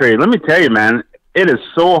overtrade. Let me tell you, man, it is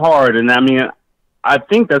so hard. And I mean, I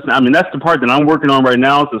think that's the part that I'm working on right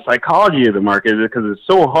now. It's the psychology of the market, because it's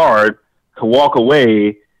so hard to walk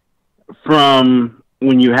away from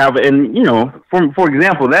when you have, and you know, for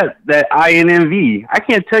example, that INMV, I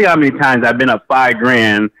can't tell you how many times I've been up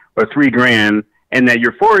 $5,000 or $3,000, and that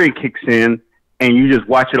euphoria kicks in, and you just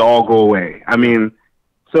watch it all go away. I mean,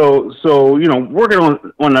 so you know, working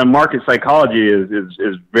on the market psychology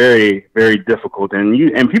is very, very difficult, and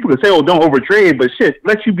people can say, oh, don't overtrade, but shit,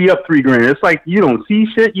 let you be up $3,000. It's like you don't see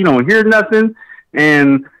shit, you don't hear nothing,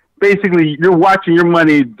 and basically, you're watching your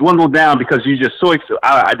money dwindle down because you're just so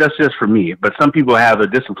excited. That's just for me. But some people have the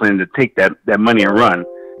discipline to take that money and run.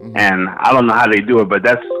 Mm-hmm. And I don't know how they do it, but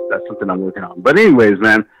that's something I'm working on. But anyways,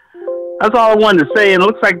 man, that's all I wanted to say. And it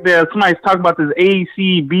looks like somebody's talking about this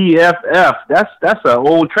ACBFF. That's an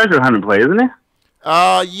old treasure hunting play, isn't it?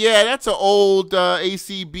 Yeah, that's an old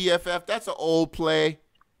ACBFF. That's an old play.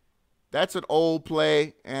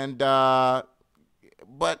 And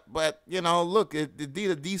But you know, look, it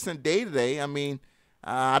did a decent day today. I mean,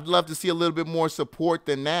 I'd love to see a little bit more support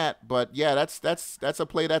than that. But yeah, that's a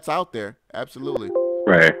play that's out there. Absolutely.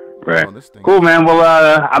 Right. Cool, man. Well,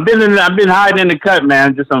 I've been hiding in the cut,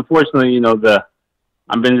 man. Just unfortunately, you know,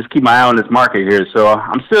 I've been just keep my eye on this market here. So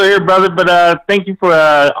I'm still here, brother. But thank you for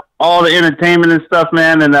all the entertainment and stuff,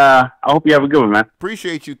 man. And I hope you have a good one, man.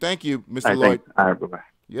 Appreciate you. Thank you, Mr. Lloyd. All right, bye-bye.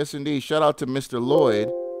 Yes, indeed. Shout out to Mr.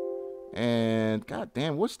 Lloyd. And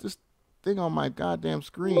goddamn, what's this thing on my goddamn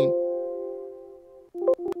screen?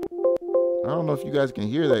 I don't know if you guys can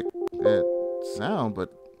hear that sound,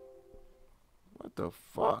 but what the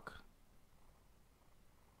fuck?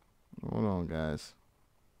 Hold on, guys.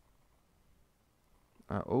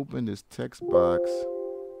 I opened this text box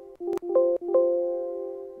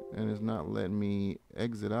and it's not letting me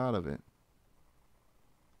exit out of it.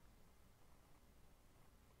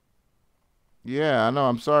 Yeah, I know.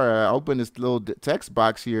 I'm sorry. I opened this little text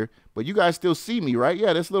box here, but you guys still see me, right?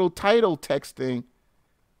 Yeah, this little title text thing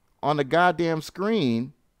on the goddamn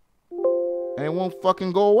screen, and it won't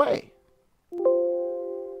fucking go away.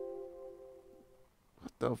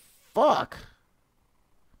 What the fuck?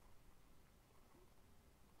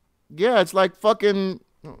 Yeah, it's like fucking...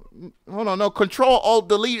 Hold on, no.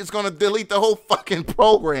 Control-Alt-Delete is going to delete the whole fucking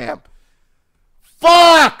program.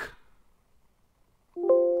 Fuck!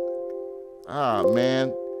 Ah,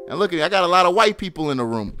 man. And look, I got a lot of white people in the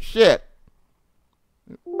room. Shit.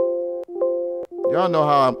 Y'all know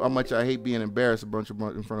how much I hate being embarrassed in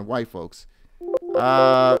front of white folks.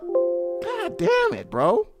 God damn it,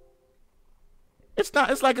 bro. It's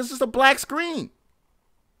like it's just a black screen.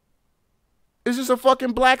 It's just a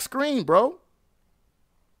fucking black screen, bro.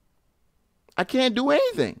 I can't do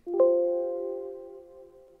anything.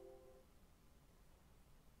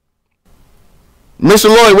 Mr.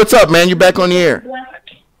 Lloyd, what's up, man? You back on the air.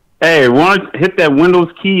 Hey, hit that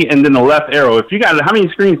Windows key and then the left arrow. If you got, how many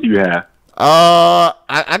screens do you have?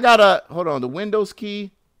 I got hold on, the Windows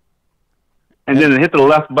key. And then hit the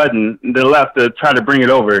left button, the left to try to bring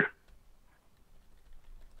it over.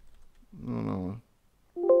 No.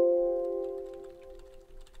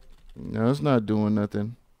 No, it's not doing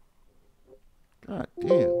nothing. God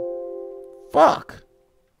damn. Fuck.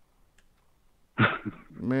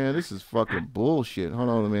 Man, this is fucking bullshit. Hold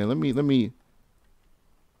on, man. Let me.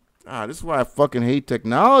 This is why I fucking hate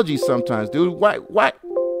technology sometimes, dude. What?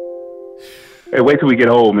 Hey, wait till we get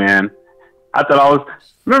old, man. I thought I was.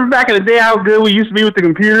 Remember back in the day how good we used to be with the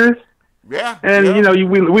computers? Yeah. And you know,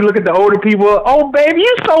 we look at the older people. Oh, baby,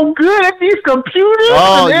 you so good at these computers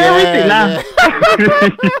and everything.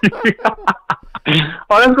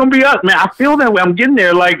 Oh, that's gonna be us, man. I feel that way. I'm getting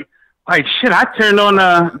there. Like shit. I turned on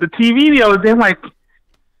the TV the other day. I'm like,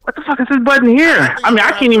 what the fuck is this button here? I mean,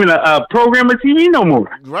 I can't even program a TV no more.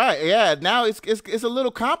 Right? Yeah. Now it's a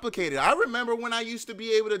little complicated. I remember when I used to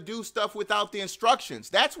be able to do stuff without the instructions.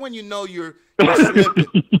 That's when you know you're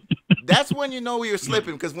slipping. That's when you know you're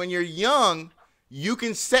slipping, because when you're young, you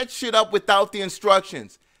can set shit up without the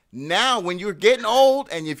instructions. Now, when you're getting old,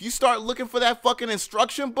 and if you start looking for that fucking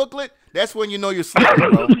instruction booklet, that's when you know you're slipping,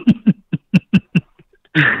 bro.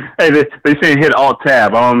 Hey, they say hit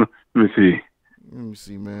Alt-Tab. Let me see. Let me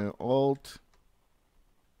see, man. Alt-Tab.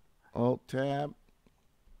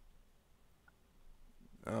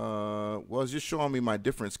 Well, it's just showing me my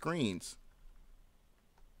different screens.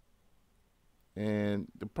 And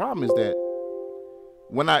the problem is that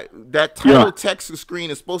when that title text screen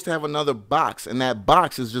is supposed to have another box, and that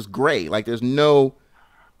box is just gray. Like there's no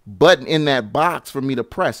button in that box for me to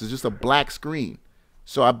press. It's just a black screen.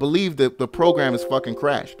 So I believe that the program is fucking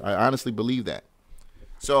crashed. I honestly believe that.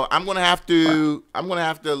 So I'm gonna have to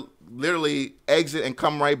literally exit and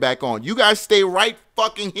come right back on. You guys stay right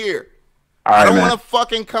fucking here. I don't want to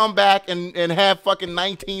fucking come back and have fucking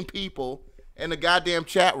 19 people in the goddamn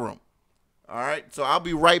chat room. All right, so I'll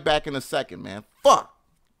be right back in a second, man. Fuck.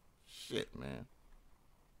 Shit, man.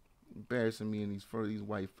 Embarrassing me in for these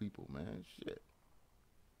white people, man. Shit.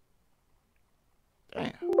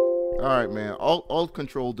 Damn. All right, man. Alt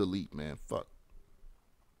Control Delete, man. Fuck.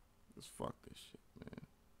 Just fuck this shit, man.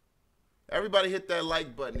 Everybody hit that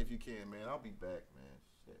like button if you can, man. I'll be back, man.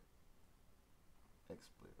 Shit.